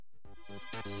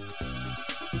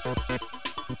From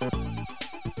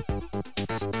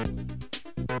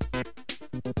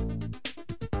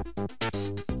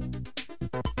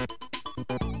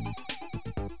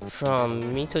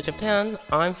Mito Japan,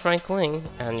 I'm Frank Ling,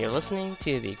 and you're listening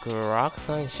to the Grok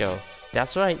Science Show.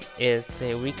 That's right, it's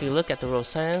a weekly look at the world of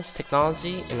science,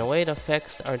 technology, and the way it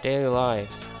affects our daily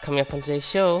lives. Coming up on today's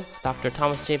show, Dr.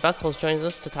 Thomas J. Buchholz joins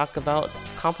us to talk about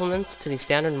complements to the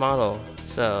Standard Model.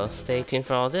 So stay tuned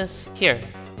for all this here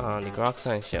on the Grok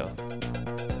Science Show.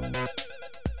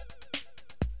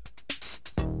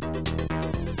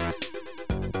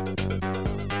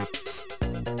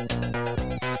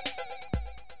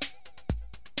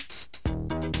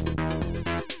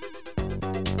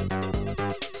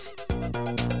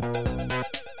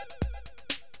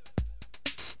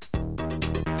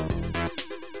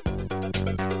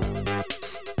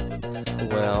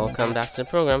 Welcome back to the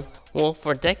program. Well,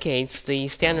 for decades, the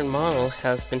Standard Model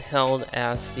has been held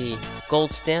as the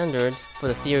gold standard for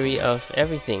the theory of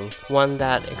everything, one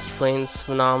that explains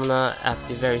phenomena at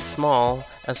the very small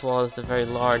as well as the very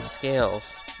large scales.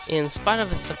 In spite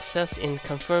of its success in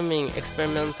confirming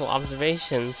experimental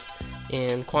observations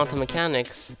in quantum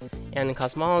mechanics and in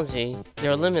cosmology,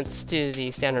 there are limits to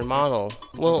the Standard Model.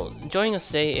 Well, joining us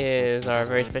today is our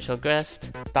very special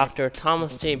guest, Dr.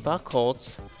 Thomas J.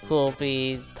 Buchholz, who will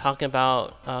be talking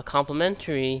about a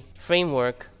complementary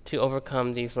framework to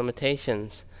overcome these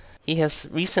limitations. He has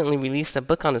recently released a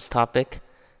book on this topic,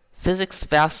 Physics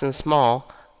Vast and Small,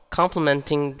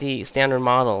 Complementing the Standard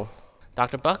Model.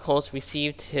 Dr. Buchholz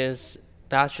received his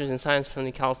Bachelor's in Science from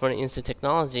the California Institute of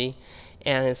Technology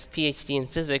and his PhD in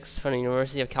Physics from the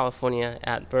University of California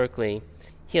at Berkeley.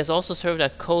 He has also served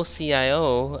as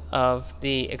co-CIO of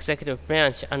the executive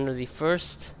branch under the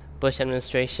first Bush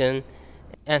administration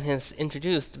and has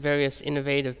introduced various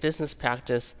innovative business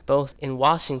practices both in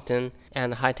Washington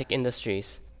and high-tech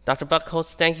industries. Dr.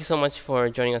 Buchholz, thank you so much for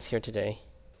joining us here today.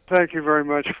 Thank you very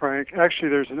much, Frank. Actually,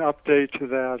 there's an update to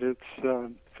that.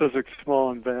 It's Physics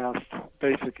Small and Vast,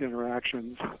 Basic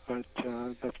Interactions, but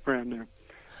that's brand new.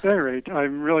 At any rate,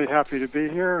 I'm really happy to be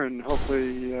here, and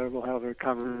hopefully we'll have a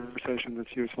conversation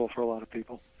that's useful for a lot of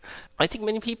people. I think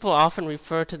many people often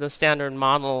refer to the Standard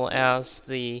Model as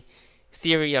the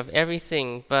theory of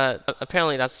everything, but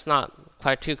apparently that's not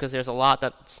quite true because there's a lot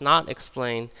that's not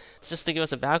explained. Just to give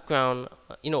us a background,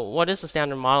 what is the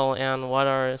Standard Model and what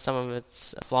are some of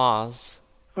its flaws?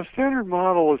 The Standard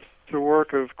Model is the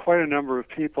work of quite a number of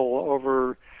people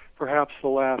over perhaps the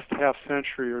last half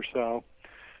century or so.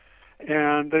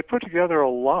 And they put together a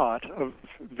lot of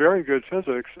very good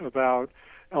physics about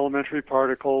elementary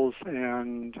particles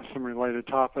and some related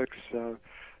topics.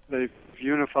 They've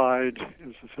unified,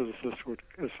 as physicists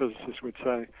would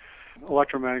say,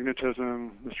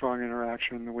 electromagnetism, the strong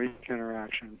interaction, the weak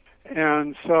interaction.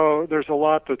 And so there's a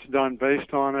lot that's done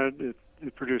based on it.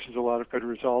 It produces a lot of good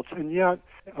results. And yet,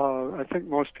 I think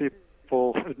most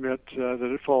people admit that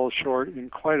it falls short in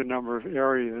quite a number of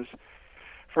areas.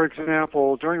 For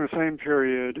example, during the same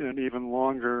period and even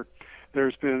longer,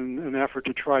 there's been an effort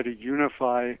to try to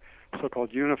unify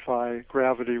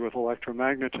gravity with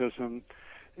electromagnetism.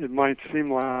 It might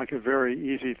seem like a very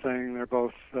easy thing. They're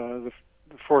both, the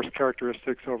force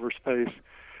characteristics over space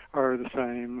are the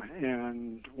same,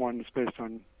 and one is based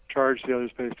on charge, the other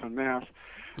is based on mass.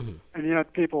 Mm-hmm. And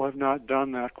yet people have not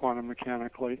done that quantum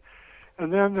mechanically.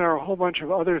 And then there are a whole bunch of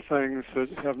other things that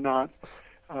have not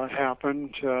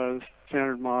happened.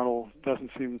 Standard Model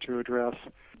doesn't seem to address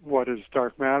what is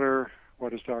dark matter,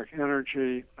 what is dark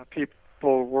energy.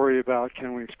 People worry about,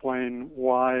 can we explain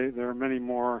why there are many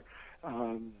more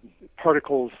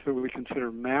particles that we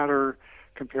consider matter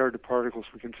compared to particles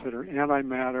we consider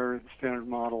antimatter. The Standard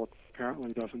Model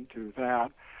apparently doesn't do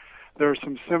that. There are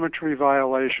some symmetry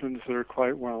violations that are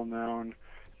quite well known.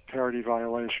 Parity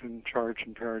violation, charge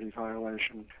and parity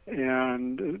violation.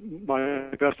 And my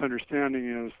best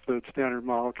understanding is that Standard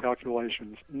Model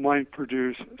calculations might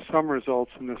produce some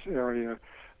results in this area,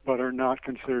 but are not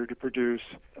considered to produce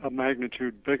a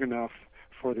magnitude big enough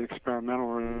for the experimental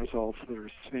results that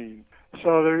are seen.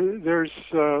 So there's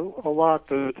a lot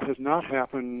that has not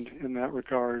happened in that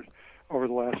regard over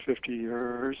the last 50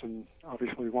 years, and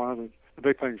obviously one of the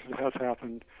big things that has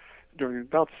happened during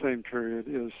about the same period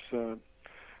is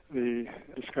the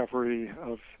discovery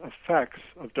of effects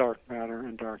of dark matter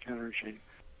and dark energy.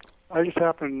 I just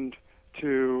happened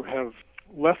to have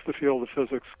left the field of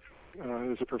physics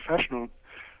as a professional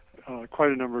quite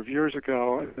a number of years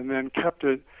ago, and then kept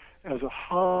it as a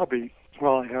hobby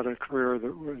while I had a career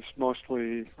that was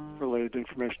mostly related to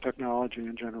information technology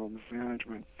and general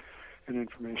management and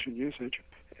information usage.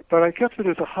 But I kept it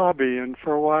as a hobby, and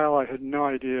for a while I had no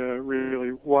idea really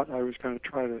what I was going to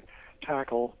try to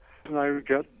tackle, and I would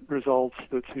get results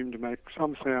that seemed to make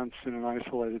some sense in an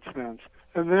isolated sense.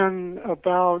 And then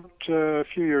about a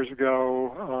few years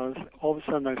ago, all of a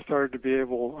sudden I started to be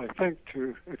able, I think,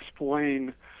 to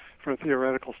explain from a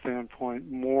theoretical standpoint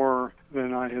more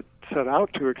than I had set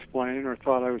out to explain or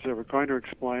thought I was ever going to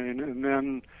explain. And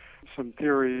then some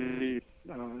theory,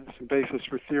 some basis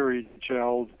for theory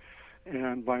gelled,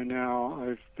 and by now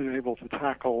I've been able to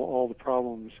tackle all the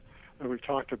problems that we've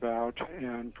talked about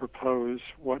and propose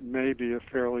what may be a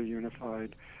fairly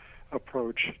unified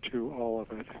approach to all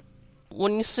of it.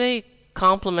 When you say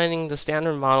complementing the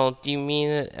Standard Model, do you mean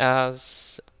it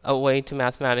as a way to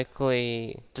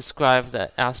mathematically describe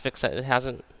the aspects that it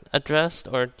hasn't addressed,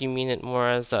 or do you mean it more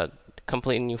as a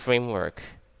completely new framework?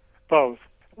 Both.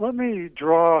 Let me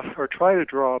try to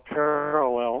draw a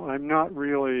parallel. I'm not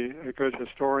really a good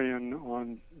historian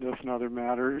on this and other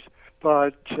matters,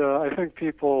 but I think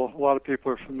a lot of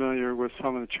people are familiar with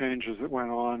some of the changes that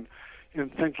went on in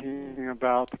thinking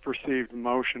about the perceived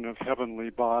motion of heavenly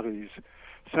bodies.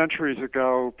 Centuries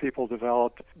ago, people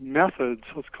developed methods,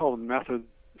 let's call them methods,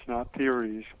 not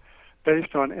theories,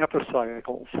 based on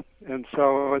epicycles. And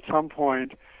so at some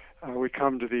point, we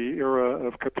come to the era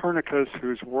of Copernicus,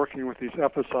 who's working with these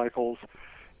epicycles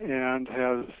and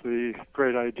has the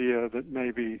great idea that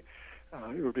maybe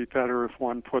it would be better if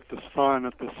one put the sun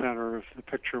at the center of the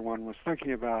picture one was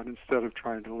thinking about instead of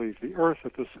trying to leave the earth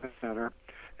at the center.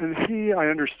 And he, I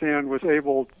understand, was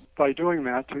able, by doing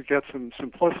that, to get some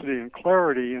simplicity and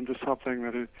clarity into something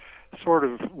that had sort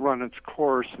of run its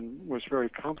course and was very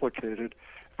complicated.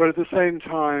 But at the same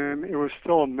time, it was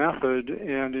still a method,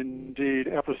 and indeed,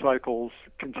 epicycles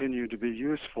continued to be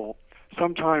useful.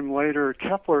 Sometime later,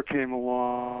 Kepler came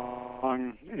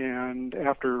along, and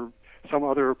after some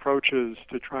other approaches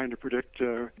to trying to predict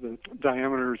the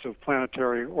diameters of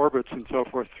planetary orbits and so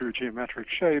forth through geometric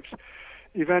shapes,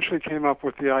 eventually came up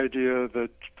with the idea that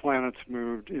planets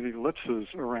moved in ellipses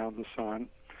around the sun,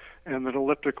 and that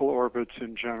elliptical orbits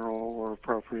in general were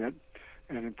appropriate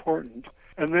and important.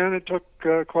 And then it took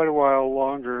quite a while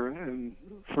longer and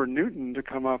for Newton to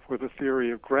come up with a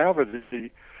theory of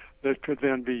gravity that could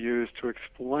then be used to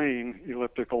explain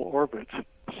elliptical orbits.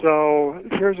 So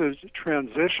here's a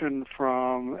transition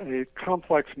from a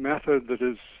complex method that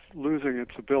is losing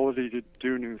its ability to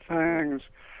do new things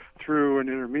through an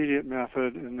intermediate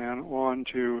method and then on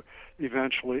to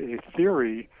eventually a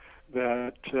theory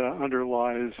that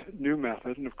underlies new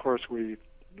method. And of course we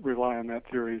rely on that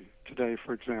theory today,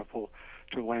 for example,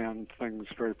 to land things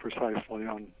very precisely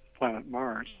on planet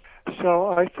Mars. So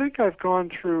I think I've gone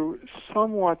through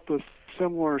somewhat the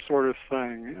similar sort of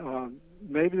thing.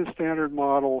 Maybe the Standard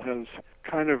Model has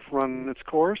kind of run its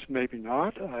course, maybe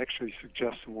not. I actually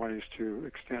suggest some ways to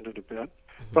extend it a bit.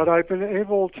 But I've been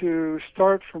able to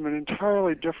start from an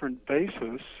entirely different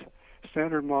basis.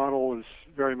 Standard Model is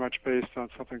very much based on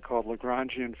something called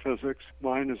Lagrangian physics.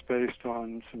 Mine is based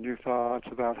on some new thoughts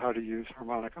about how to use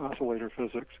harmonic oscillator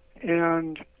physics.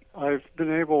 And I've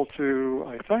been able to,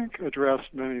 I think, address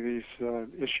many of these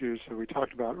issues that we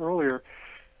talked about earlier.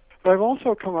 But I've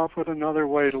also come up with another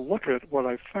way to look at what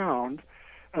I've found,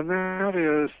 and that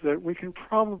is that we can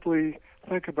probably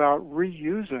think about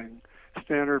reusing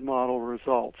Standard Model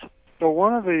results. So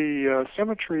one of the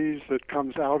symmetries that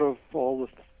comes out of all the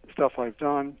stuff I've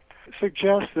done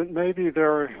suggests that maybe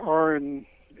there are, in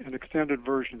an extended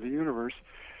version of the universe,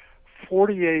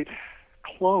 48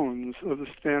 clones of the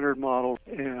Standard Model,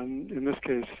 and in this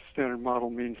case, Standard Model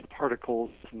means the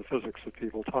particles and the physics that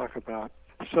people talk about.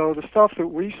 So the stuff that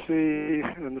we see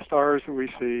and the stars that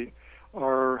we see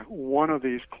are one of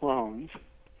these clones.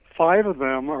 5 of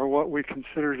them are what we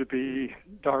consider to be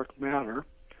dark matter.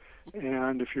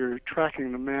 And if you're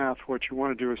tracking the math, what you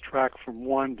want to do is track from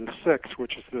 1 to 6,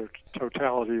 which is the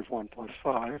totality of 1 plus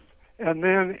 5. And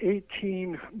then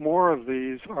 18 more of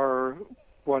these are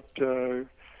what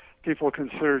people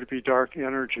consider to be dark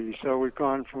energy. So we've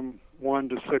gone from 1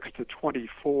 to 6 to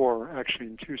 24, actually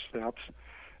in 2 steps.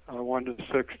 1 to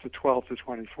 6 to 12 to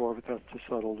 24, but that's the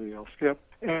subtlety I'll skip.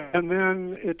 And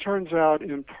then it turns out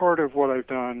in part of what I've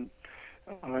done,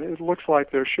 it looks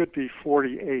like there should be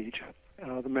 48.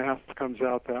 The math comes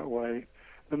out that way.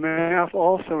 The math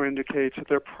also indicates that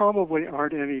there probably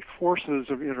aren't any forces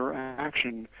of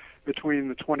interaction between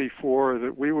the 24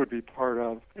 that we would be part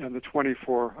of and the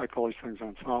 24, I call these things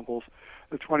ensembles,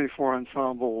 the 24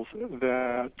 ensembles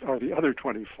that are the other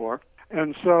 24.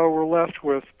 And so we're left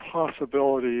with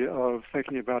possibility of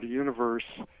thinking about a universe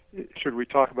should we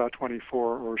talk about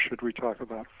 24 or should we talk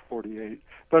about 48?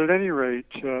 But at any rate,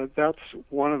 that's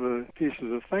one of the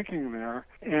pieces of thinking there.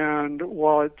 And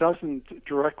while it doesn't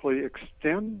directly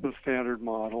extend the Standard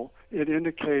Model, it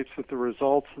indicates that the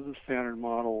results that the Standard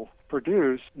Model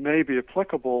produce may be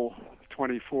applicable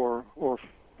 24 or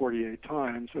 48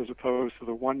 times as opposed to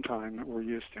the one time that we're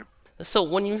used to. So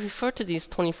when you refer to these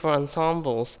 24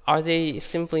 ensembles, are they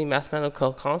simply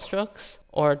mathematical constructs,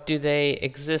 or do they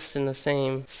exist in the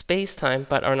same space-time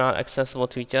but are not accessible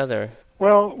to each other?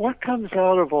 Well, what comes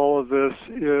out of all of this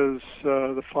is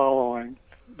the following.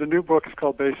 The new book is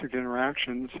called Basic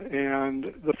Interactions,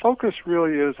 and the focus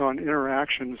really is on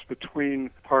interactions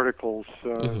between particles.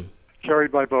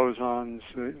 Carried by bosons,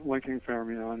 linking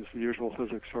fermions, the usual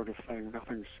physics sort of thing.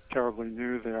 Nothing's terribly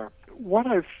new there. What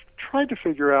I've tried to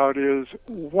figure out is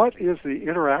what is the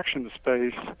interaction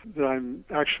space that I'm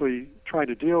actually trying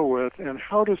to deal with, and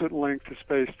how does it link to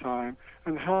space-time,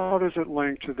 and how does it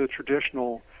link to the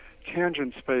traditional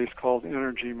tangent space called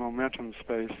energy momentum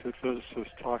space that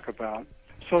physicists talk about.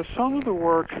 So some of the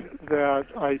work that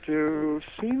I do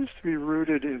seems to be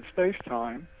rooted in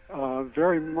space-time,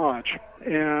 very much,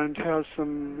 and has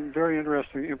some very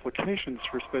interesting implications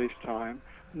for space-time.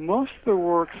 Most of the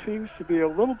work seems to be a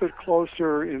little bit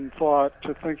closer in thought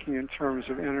to thinking in terms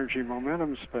of energy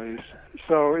momentum space.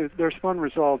 So there's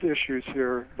unresolved issues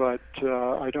here, but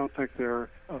I don't think they're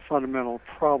a fundamental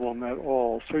problem at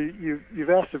all. So you've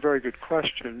asked a very good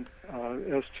question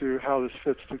as to how this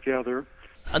fits together.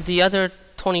 The other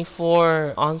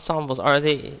 24 ensembles, are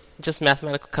they just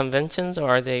mathematical conventions or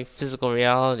are they physical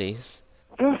realities?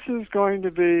 This is going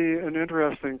to be an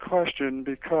interesting question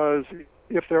because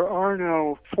if there are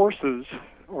no forces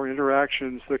or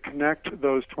interactions that connect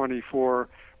those 24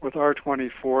 with our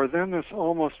 24, then this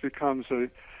almost becomes a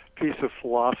piece of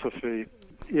philosophy.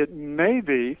 It may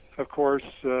be, of course,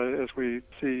 as we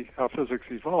see how physics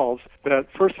evolves, that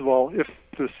first of all, if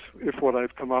what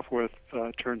I've come up with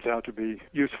turns out to be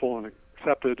useful and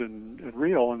accepted and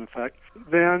real in effect,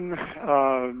 then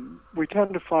we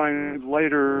tend to find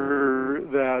later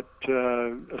that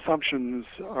assumptions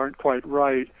aren't quite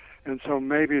right, and so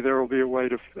maybe there will be a way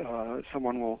to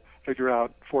someone will figure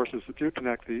out forces that do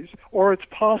connect these, or it's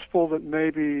possible that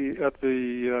maybe at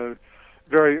the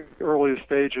very earliest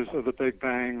stages of the Big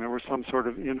Bang there was some sort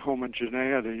of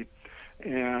inhomogeneity,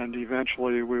 and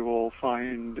eventually we will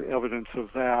find evidence of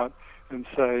that and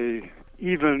say,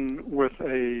 even with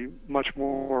a much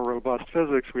more robust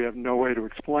physics, we have no way to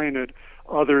explain it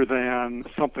other than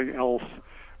something else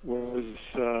was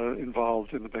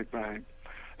involved in the Big Bang.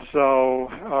 So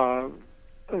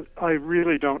I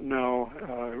really don't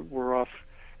know. We're off,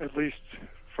 at least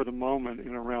for the moment,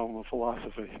 in a realm of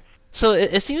philosophy. So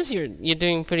it seems you're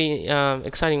doing pretty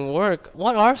exciting work.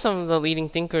 What are some of the leading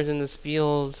thinkers in this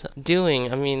field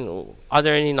doing? I mean, are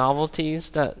there any novelties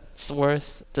that's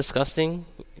worth discussing?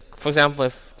 For example,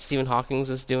 if Stephen Hawking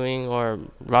is doing, or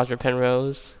Roger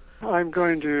Penrose? I'm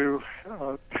going to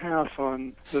pass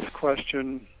on this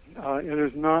question. It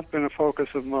has not been a focus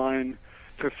of mine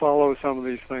to follow some of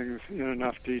these things in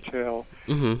enough detail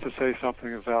to say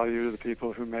something of value to the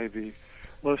people who may be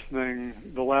listening.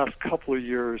 The last couple of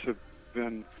years have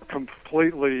been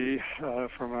completely,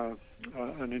 from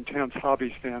an intense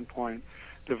hobby standpoint,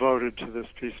 devoted to this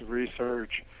piece of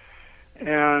research.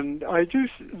 And I do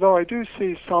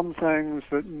see some things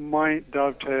that might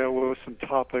dovetail with some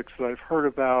topics that I've heard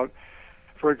about.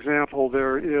 For example,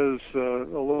 there is a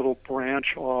little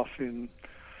branch off in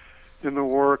the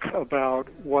work about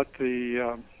what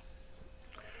the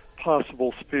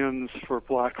possible spins for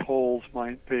black holes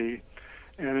might be.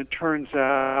 And it turns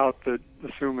out that,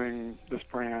 assuming this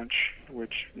branch,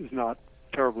 which is not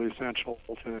terribly essential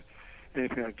to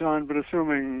anything I've done, but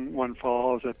assuming one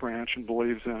follows that branch and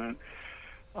believes in it,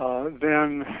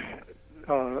 then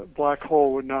black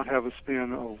hole would not have a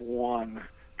spin of 1. It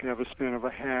could have a spin of a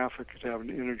half. It could have an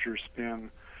integer spin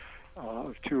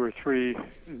of 2 or 3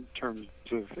 in terms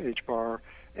of h-bar,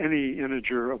 any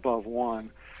integer above 1.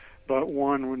 But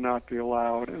 1 would not be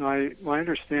allowed. And my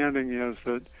understanding is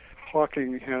that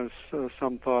Hawking has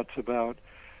some thoughts about,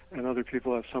 and other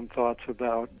people have some thoughts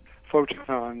about,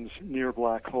 photons near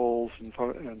black holes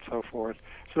and so forth.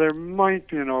 So there might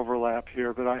be an overlap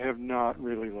here, but I have not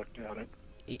really looked at it.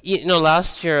 You know,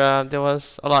 last year there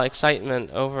was a lot of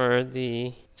excitement over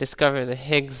the discovery of the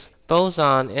Higgs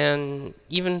boson, and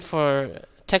even for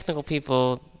technical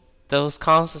people, those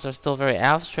concepts are still very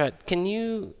abstract. Can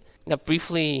you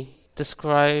briefly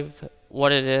describe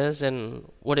what it is and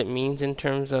what it means in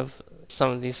terms of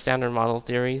some of these standard model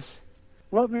theories?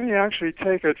 Let me actually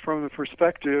take it from the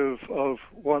perspective of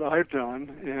what I've done,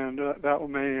 and that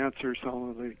may answer some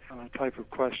of the type of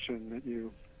question that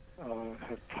you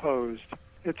have posed.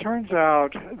 It turns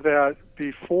out that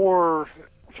before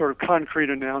sort of concrete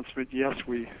announcement, yes,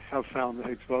 we have found the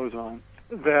Higgs boson,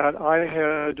 that I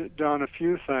had done a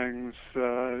few things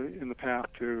in the path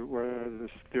to where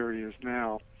this theory is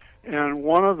now. And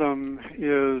one of them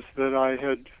is that I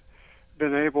had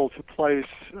been able to place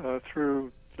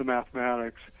through the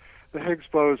mathematics the Higgs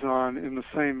boson in the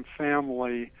same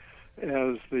family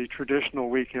as the traditional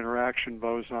weak interaction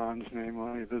bosons,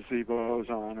 namely the Z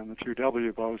boson and the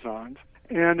 2W bosons.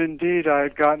 And indeed, I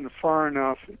had gotten far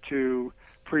enough to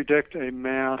predict a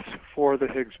mass for the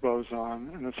Higgs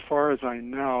boson, and as far as I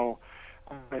know,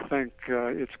 I think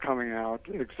it's coming out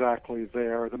exactly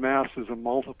there. The mass is a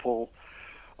multiple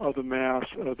of the mass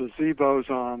of the Z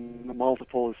boson. The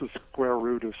multiple is the square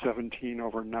root of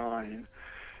 17/9.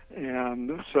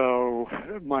 And so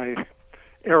my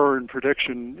error in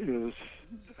prediction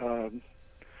is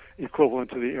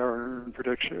equivalent to the error in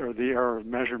prediction, or the error of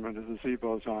measurement of the Z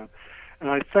boson. And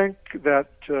I think that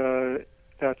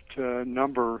that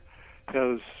number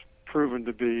has proven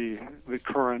to be the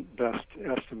current best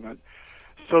estimate.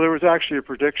 So there was actually a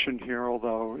prediction here,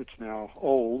 although it's now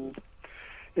old.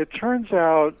 It turns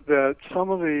out that some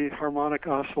of the harmonic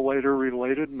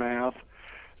oscillator-related math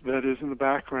that is in the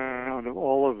background of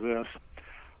all of this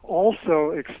also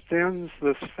extends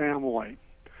this family.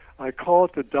 I call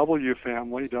it the W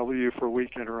family, W for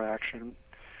weak interaction,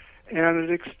 and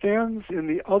it extends in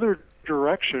the other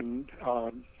direction,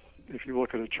 if you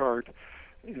look at a chart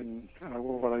in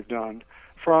what I've done,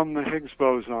 from the Higgs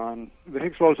boson. The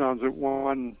Higgs boson's at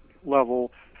one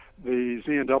level. The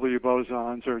Z and W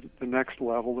bosons are at the next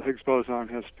level. The Higgs boson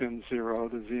has spin 0.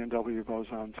 The Z and W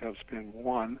bosons have spin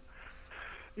 1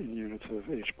 in units of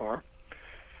h bar.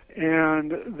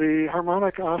 And the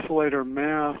harmonic oscillator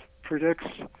math predicts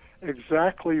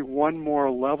exactly one more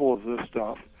level of this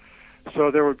stuff. So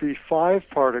there would be 5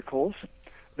 particles.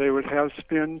 They would have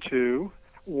spin 2.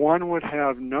 One would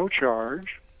have no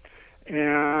charge.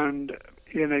 And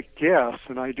in a guess,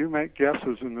 and I do make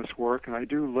guesses in this work, and I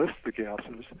do list the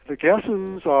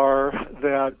guesses are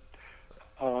that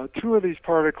 2 of these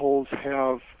particles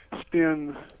have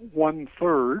spin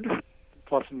 1/3,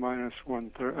 plus and minus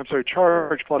 1/3, I'm sorry,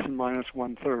 charge plus and minus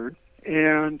 1/3,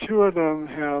 and 2 of them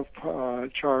have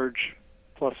charge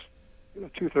plus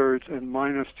 2/3 and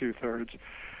minus 2/3.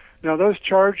 Now, those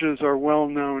charges are well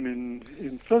known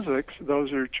in physics.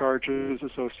 Those are charges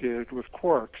associated with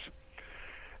quarks.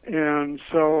 And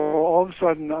so all of a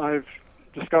sudden I've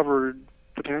discovered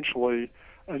potentially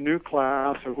a new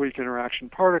class of weak interaction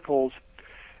particles,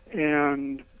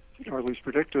 and or at least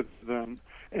predicted them.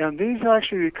 And these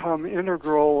actually become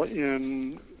integral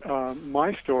in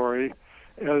my story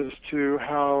as to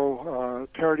how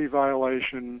parity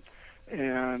violation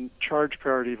and charge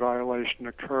parity violation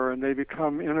occur, and they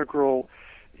become integral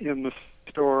in the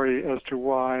story as to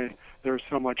why there's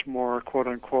so much more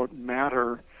quote-unquote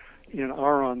matter in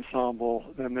our ensemble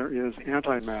than there is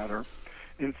antimatter.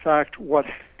 In fact, what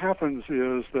happens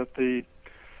is that the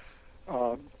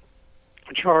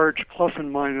charge plus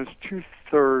and minus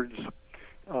 2/3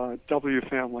 W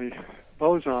family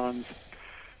bosons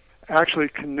actually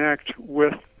connect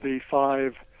with the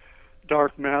 5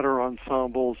 dark matter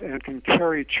ensembles and can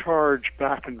carry charge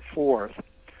back and forth.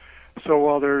 So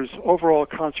while there's overall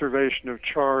conservation of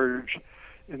charge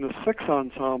in the 6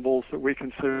 ensembles that we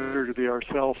consider to be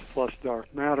ourselves plus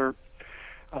dark matter,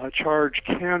 charge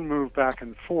can move back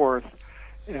and forth,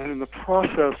 and in the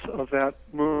process of that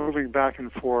moving back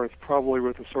and forth, probably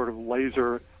with a sort of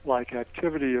laser-like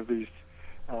activity of these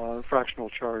fractional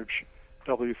charge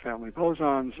W family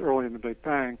bosons early in the Big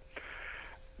Bang,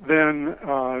 then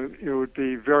it would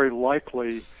be very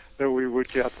likely that we would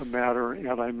get the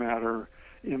matter-antimatter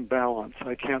imbalance.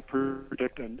 I can't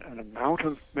predict an amount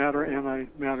of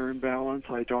matter-antimatter imbalance.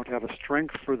 I don't have a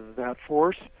strength for that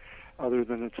force, other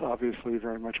than it's obviously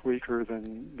very much weaker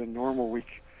than the normal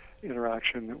weak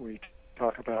interaction that we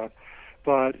talk about.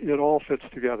 But it all fits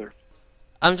together.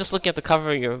 I'm just looking at the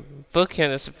cover of your book here.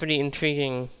 There's a pretty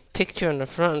intriguing picture in the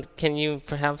front. Can you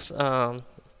perhaps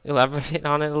elaborate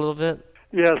on it a little bit?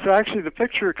 Yes, actually the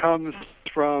picture comes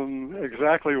from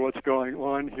exactly what's going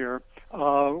on here.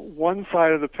 One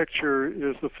side of the picture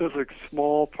is the physics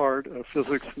small part of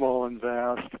physics small and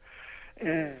vast,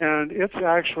 and it's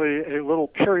actually a little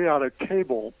periodic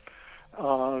table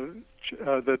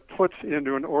that puts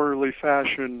into an orderly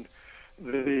fashion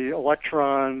the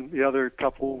electron, the other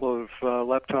couple of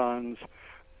leptons,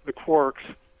 the quarks,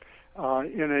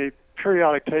 in a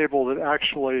periodic table that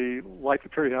actually, like the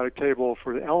periodic table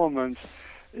for the elements,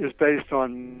 is based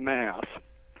on mass.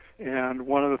 And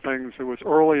one of the things that was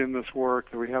early in this work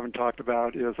that we haven't talked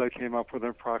about is I came up with an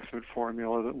approximate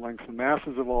formula that links the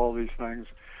masses of all of these things,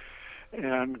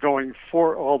 and going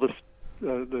for all this,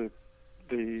 the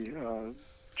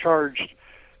charged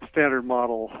standard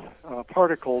model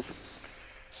particles,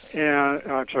 and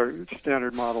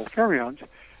standard model fermions,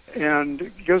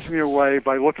 and gives me a way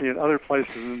by looking at other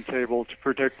places in the table to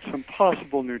predict some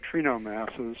possible neutrino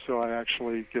masses. So I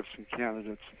actually give some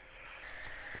candidates.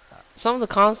 Some of the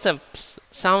concepts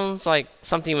sounds like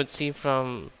something you would see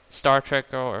from Star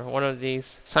Trek or one of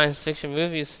these science fiction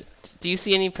movies. Do you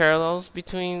see any parallels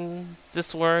between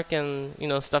this work and,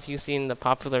 stuff you see in the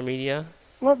popular media?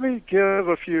 Let me give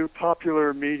a few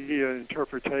popular media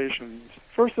interpretations.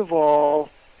 First of all,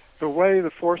 the way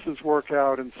the forces work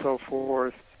out and so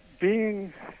forth,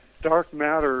 being dark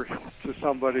matter to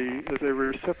somebody is a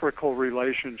reciprocal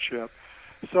relationship.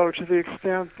 So to the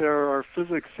extent there are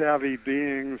physics-savvy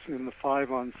beings in the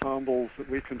 5 ensembles that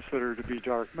we consider to be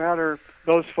dark matter,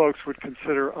 those folks would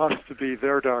consider us to be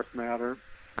their dark matter.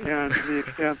 And to the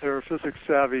extent there are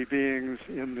physics-savvy beings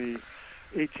in the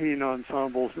 18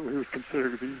 ensembles that we would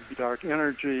consider to be dark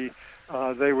energy,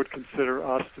 they would consider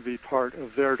us to be part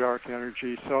of their dark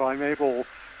energy. So I'm able,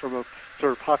 from a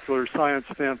sort of popular science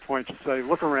standpoint, to say,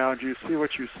 look around you, see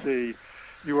what you see.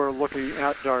 You are looking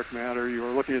at dark matter, you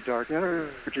are looking at dark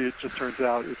energy. It just turns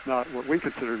out it's not what we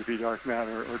consider to be dark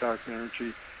matter or dark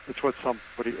energy. It's what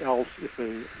somebody else, if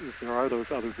there are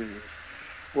those other beings,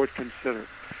 would consider.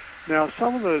 Now,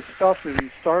 some of the stuff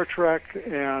in Star Trek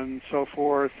and so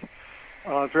forth,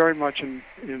 very much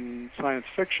in science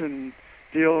fiction,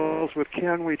 deals with,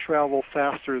 can we travel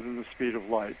faster than the speed of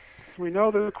light? We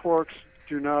know that the quarks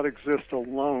do not exist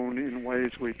alone in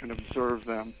ways we can observe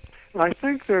them. And I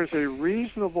think there's a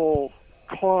reasonable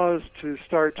cause to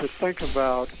start to think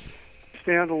about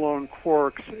standalone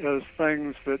quarks as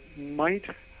things that might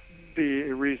be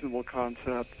a reasonable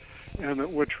concept and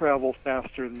that would travel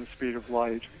faster than the speed of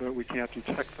light, but we can't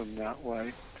detect them that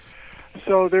way.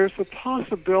 So there's the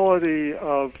possibility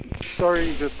of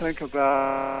starting to think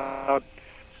about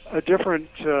a different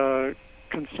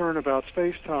concern about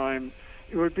space-time.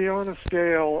 It would be on a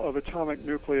scale of atomic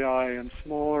nuclei and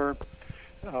smaller.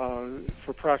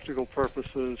 For practical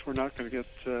purposes, we're not going to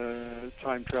get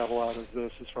time travel out of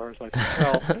this as far as I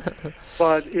can tell.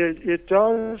 But it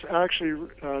does actually,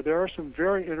 there are some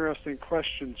very interesting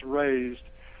questions raised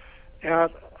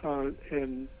at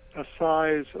in a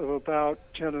size of about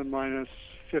 10 to the minus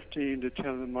 15 to 10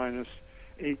 to the minus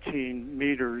 18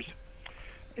 meters,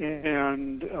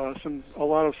 and a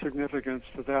lot of significance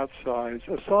to that size.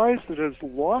 A size that has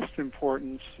lost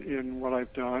importance in what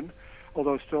I've done,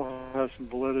 although still has some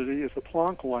validity, is the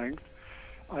Planck length.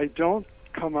 I don't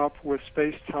come up with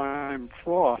space-time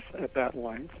froth at that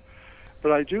length,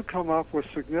 but I do come up with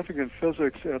significant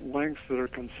physics at lengths that are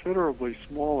considerably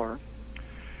smaller,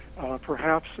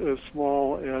 perhaps as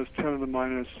small as 10 to the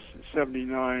minus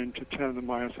 79 to 10 to the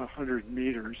minus 100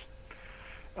 meters.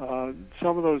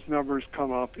 Some of those numbers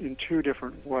come up in two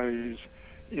different ways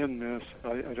in this.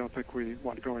 I don't think we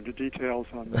want to go into details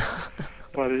on that,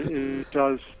 but it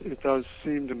does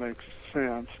seem to make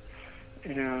sense.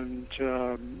 And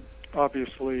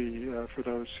obviously, for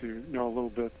those who know a little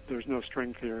bit, there's no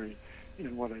string theory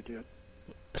in what I did.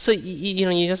 So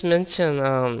you just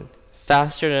mentioned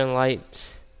faster than light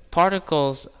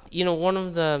particles. One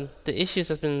of the issues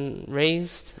that's been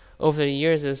raised over the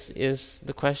years is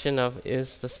the question of,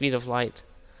 is the speed of light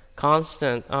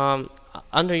constant?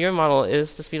 Under your model,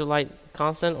 is the speed of light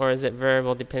constant, or is it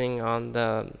variable depending on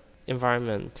the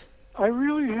environment? I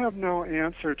really have no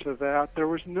answer to that. There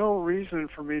was no reason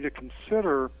for me to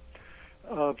consider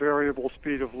variable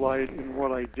speed of light in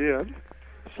what I did,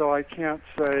 so I can't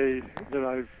say that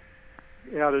I've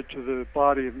added to the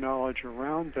body of knowledge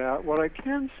around that. What I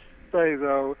can say,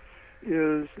 though,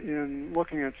 is in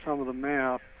looking at some of the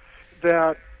math,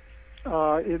 that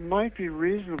it might be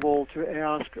reasonable to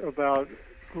ask about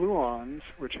gluons,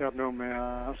 which have no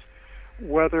mass,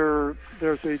 whether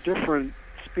there's a different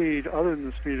speed other than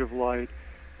the speed of light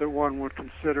that one would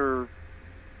consider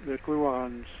that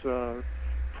gluons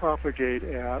propagate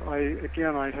at.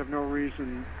 I have no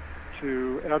reason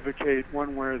to advocate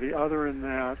one way or the other in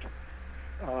that.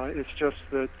 It's just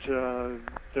that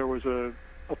there was a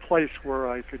place where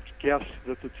I could guess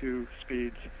that the two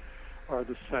speeds are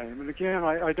the same. And again,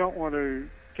 I don't want to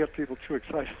get people too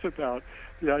excited about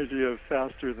the idea of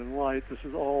faster than light. This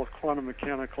is all quantum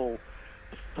mechanical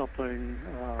something.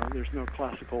 There's no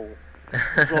classical.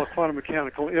 It's all quantum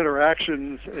mechanical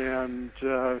interactions, and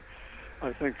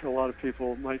I think a lot of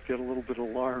people might get a little bit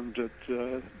alarmed at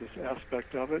this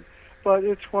aspect of it. But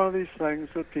it's one of these things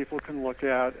that people can look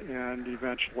at and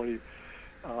eventually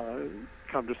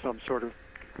come to some sort of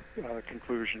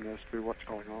conclusion as to what's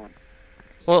going on.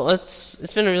 Well,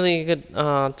 it's been a really good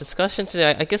discussion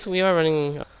today. I guess we are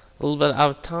running a little bit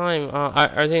out of time. Are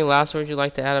there any last words you'd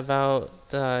like to add about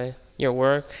your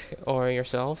work or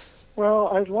yourself? Well,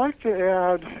 I'd like to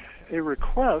add a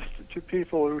request to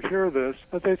people who hear this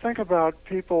that they think about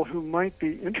people who might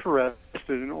be interested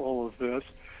in all of this,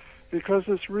 because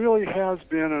this really has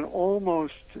been an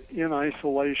almost in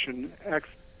isolation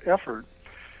effort,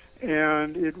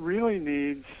 and it really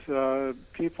needs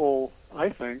people, I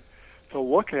think, to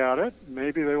look at it.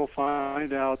 Maybe they will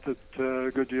find out that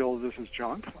a good deal of this is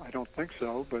junk. I don't think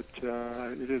so, but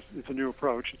it's a new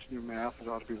approach. It's new math. It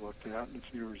ought to be looked at, and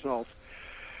it's new results.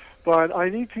 But I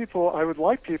would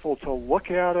like people to look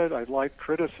at it. I'd like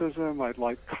criticism. I'd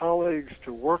like colleagues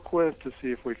to work with to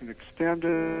see if we can extend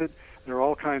it. There are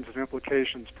all kinds of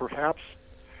implications, perhaps,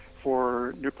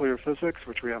 for nuclear physics,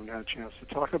 which we haven't had a chance to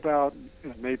talk about,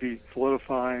 and maybe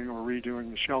solidifying or redoing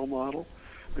the shell model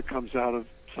that comes out of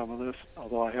some of this,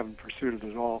 although I haven't pursued it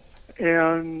at all.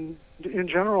 And in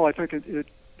general, I think it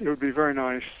would be very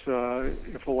nice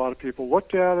if a lot of people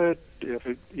looked at it, if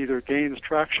it either gains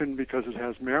traction because it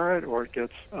has merit or it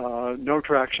gets no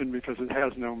traction because it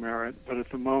has no merit. But at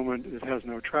the moment, it has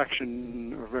no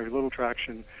traction or very little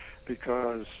traction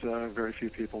because very few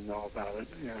people know about it.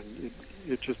 And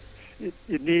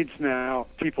it needs now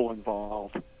people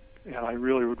involved. And I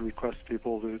really would request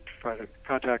people to try to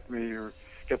contact me or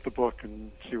get the book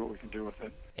and see what we can do with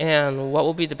it. And what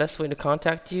will be the best way to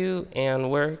contact you,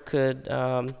 and where could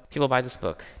people buy this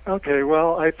book? Okay,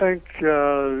 well, I think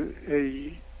a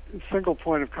single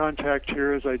point of contact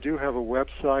here is I do have a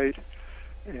website,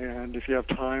 and if you have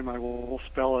time, I will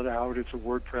spell it out. It's a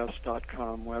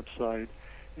WordPress.com website.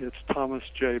 It's Thomas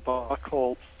J.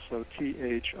 Buchholz, so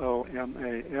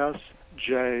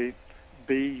ThomasJBuchholtz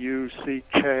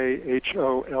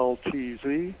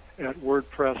at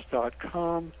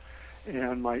WordPress.com.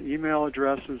 And my email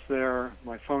address is there.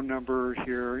 My phone number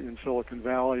here in Silicon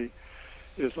Valley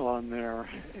is on there.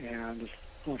 And as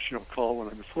long as you don't call when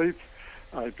I'm asleep,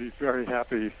 I'd be very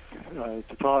happy to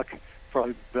talk.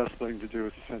 Probably the best thing to do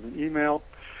is to send an email.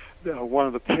 One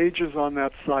of the pages on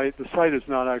that site, the site is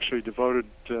not actually devoted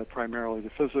primarily to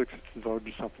physics. It's devoted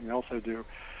to something else I do.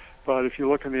 But if you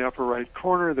look in the upper right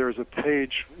corner, there's a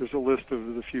page. There's a list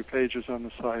of the few pages on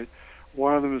the site.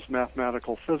 One of them is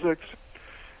mathematical physics.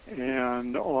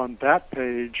 And on that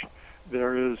page,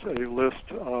 there is a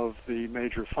list of the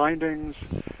major findings.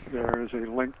 There is a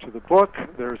link to the book.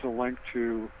 There's a link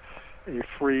to a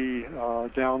free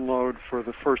download for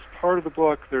the first part of the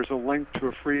book. There's a link to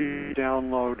a free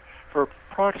download for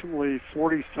approximately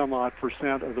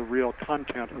 40-some-odd% of the real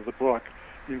content of the book,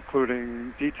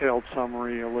 including detailed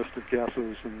summary, a list of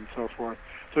guesses, and so forth.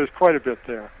 So there's quite a bit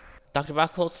there. Dr.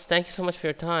 Buchholtz, thank you so much for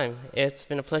your time. It's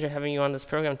been a pleasure having you on this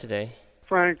program today.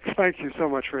 Frank, thank you so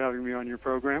much for having me on your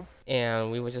program.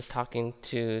 And we were just talking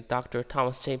to Dr.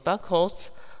 Thomas J. Buchholtz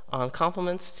on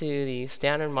compliments to the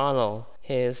Standard Model.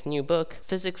 His new book,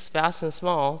 Physics Vast and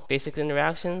Small, Basic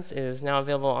Interactions, is now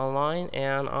available online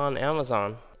and on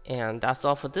Amazon. And that's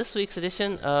all for this week's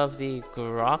edition of the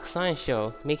Grok Science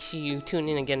Show. Make sure you tune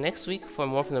in again next week for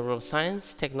more from the world of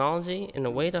science, technology, and the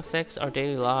way it affects our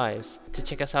daily lives. To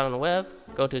check us out on the web,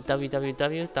 go to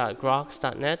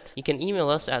www.groks.net. You can email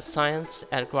us at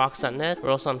science@groks.net. We're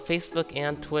also on Facebook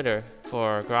and Twitter.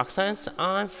 For Grok Science,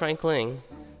 I'm Frank Ling.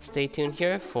 Stay tuned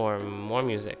here for more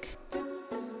music.